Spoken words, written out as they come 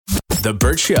The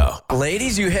Burt Show.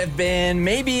 Ladies, you have been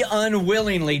maybe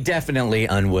unwillingly, definitely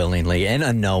unwillingly and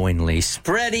unknowingly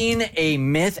spreading a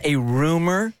myth, a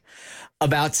rumor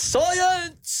about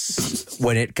science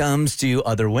when it comes to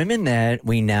other women that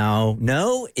we now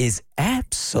know is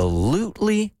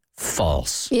absolutely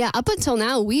false. Yeah, up until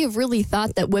now, we have really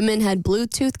thought that women had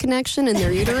Bluetooth connection in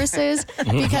their uteruses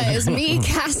because me,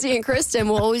 Cassie, and Kristen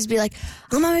will always be like,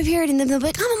 I'm on my period, and then they'll be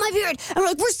like, I'm on my period. And we're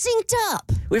like, we're synced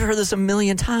up. We've heard this a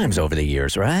million times over the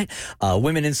years, right?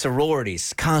 Women in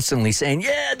sororities constantly saying,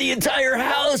 yeah, the entire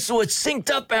house was synced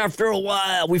up after a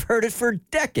while. We've heard it for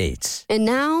decades. And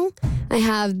now I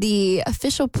have the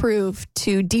official proof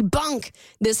to debunk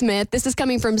this myth. This is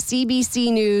coming from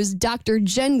CBC News. Dr.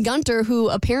 Jen Gunter, who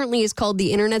apparently is called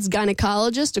the internet's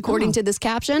gynecologist, according to this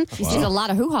caption. She's a lot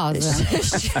of hoo-haws.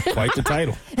 Quite the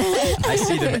title. I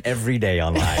see them every day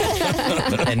online.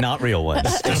 And not real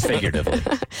ones, just figuratively.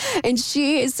 And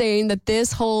she is saying that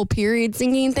this whole period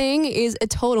syncing thing is a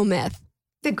total myth.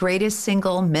 The greatest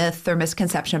single myth or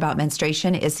misconception about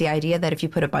menstruation is the idea that if you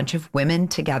put a bunch of women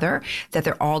together, that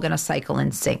they're all going to cycle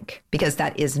in sync, because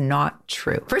that is not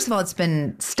true. First of all, it's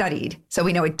been studied, so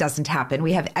we know it doesn't happen.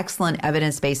 We have excellent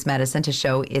evidence-based medicine to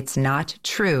show it's not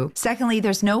true. Secondly,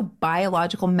 there's no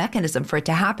biological mechanism for it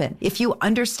to happen. If you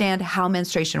understand how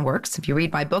menstruation works, if you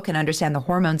read my book and understand the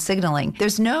hormone signaling,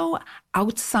 there's no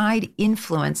outside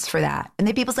influence for that. And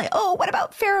then people say, oh, what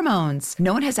about pheromones?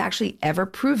 No one has actually ever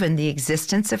proven the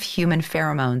existence of human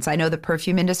pheromones. I know the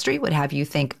perfume industry would have you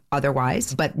think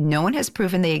otherwise, but no one has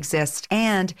proven they exist.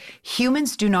 And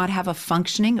humans do not have a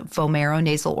functioning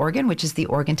vomeronasal organ, which is the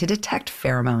organ to detect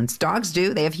pheromones. Dogs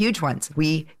do. They have huge ones.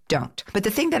 We don't. But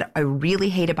the thing that I really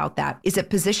hate about that is it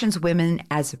positions women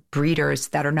as breeders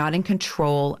that are not in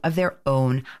control of their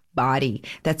own body,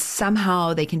 that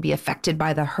somehow they can be affected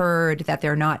by the herd, that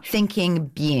they're not thinking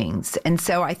beings. And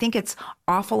so I think it's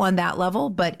awful on that level,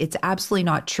 but it's absolutely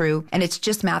not true. And it's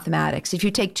just mathematics. If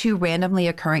you take two randomly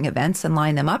occurring events and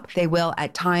line them up, they will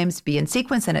at times be in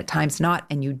sequence and at times not.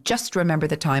 And you just remember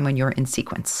the time when you're in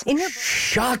sequence.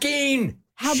 Shocking!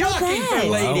 How about Shocking that? for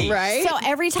ladies. Right? So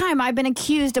every time I've been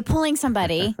accused of pulling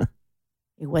somebody,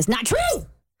 it was not true.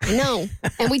 No.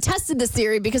 And we tested this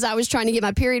theory because I was trying to get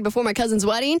my period before my cousin's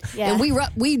wedding. Yeah. And we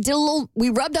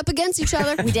rubbed up against each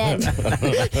other. We did.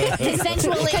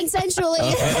 Consensually.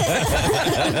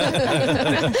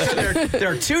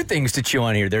 There are two things to chew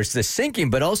on here. There's the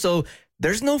syncing, but also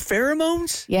there's no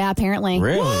pheromones? Yeah, apparently.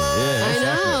 Really? What? Yeah, I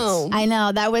know. I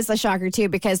know. That was a shocker, too,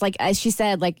 because, like, as she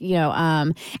said, like, you know,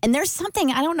 and there's something,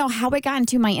 I don't know how it got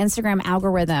into my Instagram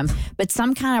algorithm, but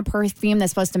some kind of perfume that's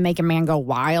supposed to make a man go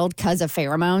wild because of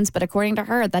pheromones. But according to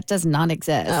her, that does not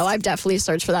exist. Oh, I've definitely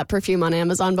searched for that perfume on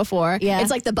Amazon before. Yeah.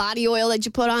 It's like the body oil that you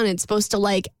put on. It's supposed to,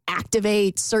 like,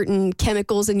 activate certain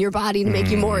chemicals in your body to make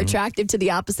you more attractive to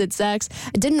the opposite sex.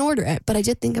 I didn't order it, but I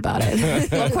did think about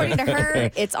it. Well, according to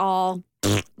her, it's all...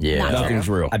 Yeah. Nothing's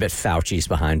real. I bet Fauci's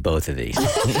behind both of these.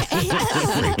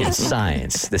 Freaking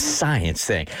science. The science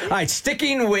thing. All right,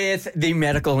 sticking with the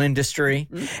medical industry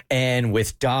and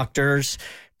with doctors,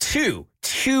 two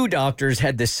doctors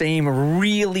had the same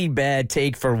really bad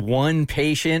take for one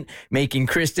patient, making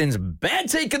Kristen's bad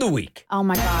take of the week. Oh,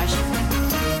 my gosh.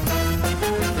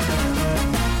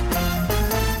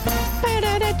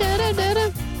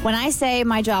 When I say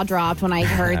my jaw dropped when I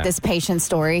heard this patient's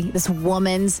story, this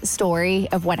woman's story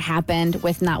of what happened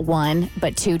with not one,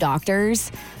 but two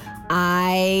doctors,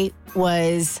 I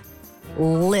was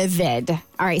livid.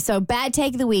 All right, so bad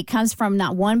take of the week comes from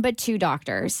not one, but two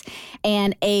doctors.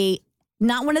 And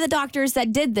not one of the doctors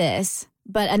that did this,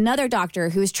 but another doctor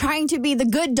who's trying to be the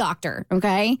good doctor,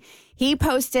 okay? He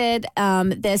posted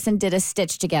this and did a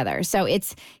stitch together. So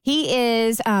he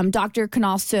is Dr.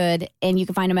 Kunal Sood, and you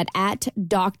can find him at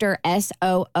Dr.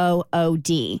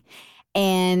 SOOOD.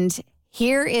 And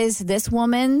here is this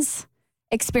woman's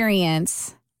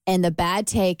experience and the bad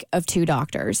take of two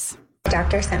doctors. The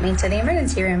doctor sent me to the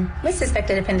emergency room with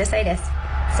suspected appendicitis.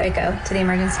 So I go to the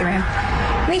emergency room.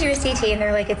 They do a CT and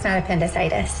they're like, it's not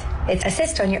appendicitis. It's a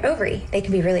cyst on your ovary. They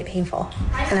can be really painful.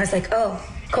 And I was like, oh,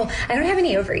 cool. I don't have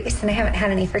any ovaries and I haven't had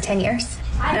any for 10 years.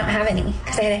 I don't have any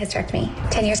because I had a hysterectomy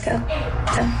 10 years ago.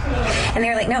 So, and they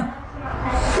were like, no,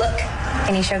 look.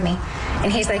 And he showed me.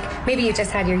 And he's like, maybe you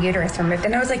just had your uterus removed.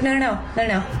 And I was like, no.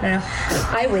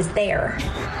 I was there.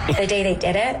 The day they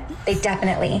did it, they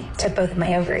definitely took both of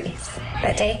my ovaries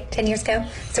that day, 10 years ago.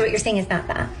 So what you're seeing is not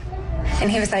that. And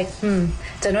he was like, don't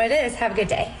know what it is. Have a good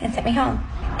day. And sent me home.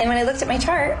 And when I looked at my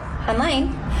chart online,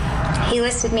 he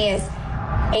listed me as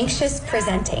anxious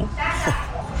presenting.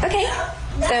 Okay.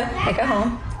 So I go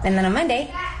home. And then on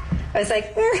Monday, I was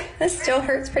like, this still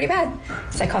hurts pretty bad.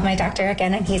 So I called my doctor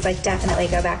again, and he's like, definitely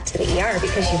go back to the ER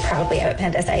because you probably have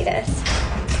appendicitis.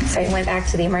 So I went back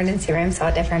to the emergency room, saw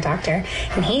a different doctor,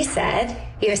 and he said,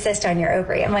 you have a cyst on your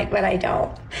ovary. I'm like, but I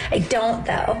don't. I don't,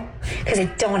 though, because I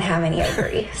don't have any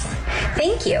ovaries.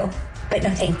 Thank you, but no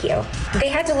thank you. They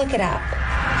had to look it up.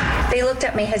 They looked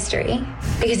up my history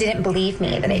because they didn't believe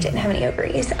me that I didn't have any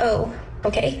ovaries. Oh,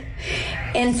 okay.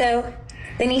 And so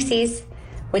then he sees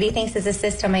what he thinks is a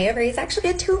cyst on my ovary. It's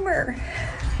actually a tumor.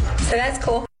 So that's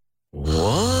cool.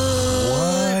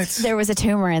 There was a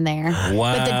tumor in there.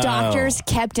 Wow. But the doctors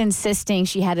kept insisting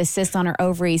she had a cyst on her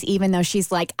ovaries, even though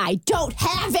she's like, I don't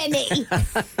have any.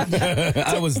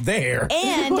 I was there.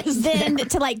 And then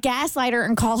to like gaslight her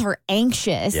and call her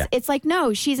anxious. Yeah. It's like,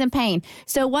 no, she's in pain.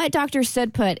 So what Dr.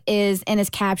 Sood put is in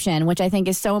his caption, which I think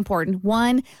is so important.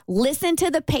 1, listen to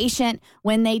the patient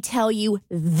when they tell you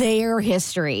their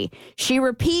history. She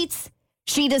repeats,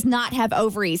 she does not have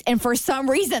ovaries. And for some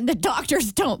reason, the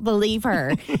doctors don't believe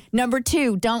her. Number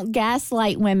 2, don't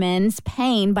gaslight women's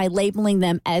pain by labeling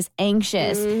them as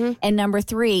anxious. And number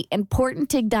 3,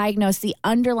 important to diagnose the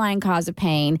underlying cause of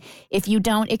pain. If you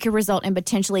don't, it could result in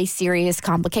potentially serious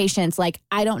complications like,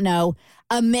 I don't know,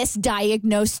 a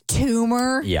misdiagnosed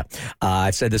tumor. Yeah.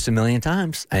 I've said this a million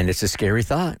times, and it's a scary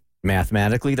thought.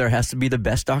 Mathematically, there has to be the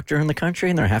best doctor in the country,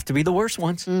 and there have to be the worst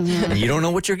ones. And you don't know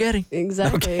what you're getting.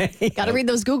 Exactly. Okay. Got to read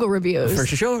those Google reviews. For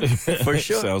sure. For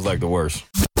sure. Sounds like the worst.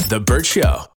 The Burt Show.